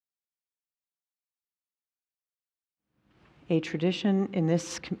A tradition in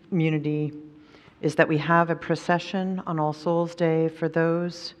this community is that we have a procession on All Souls Day for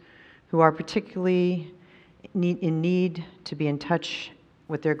those who are particularly in need to be in touch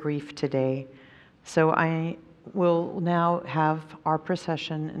with their grief today. So I will now have our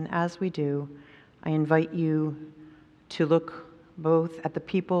procession, and as we do, I invite you to look both at the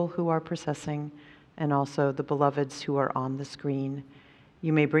people who are processing and also the beloveds who are on the screen.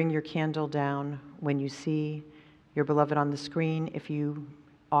 You may bring your candle down when you see your beloved on the screen if you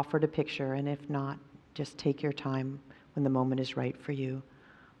offered a picture, and if not, just take your time when the moment is right for you.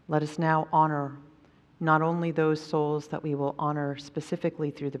 Let us now honor not only those souls that we will honor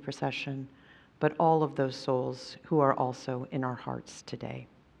specifically through the procession, but all of those souls who are also in our hearts today.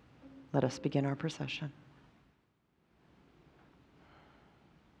 Let us begin our procession.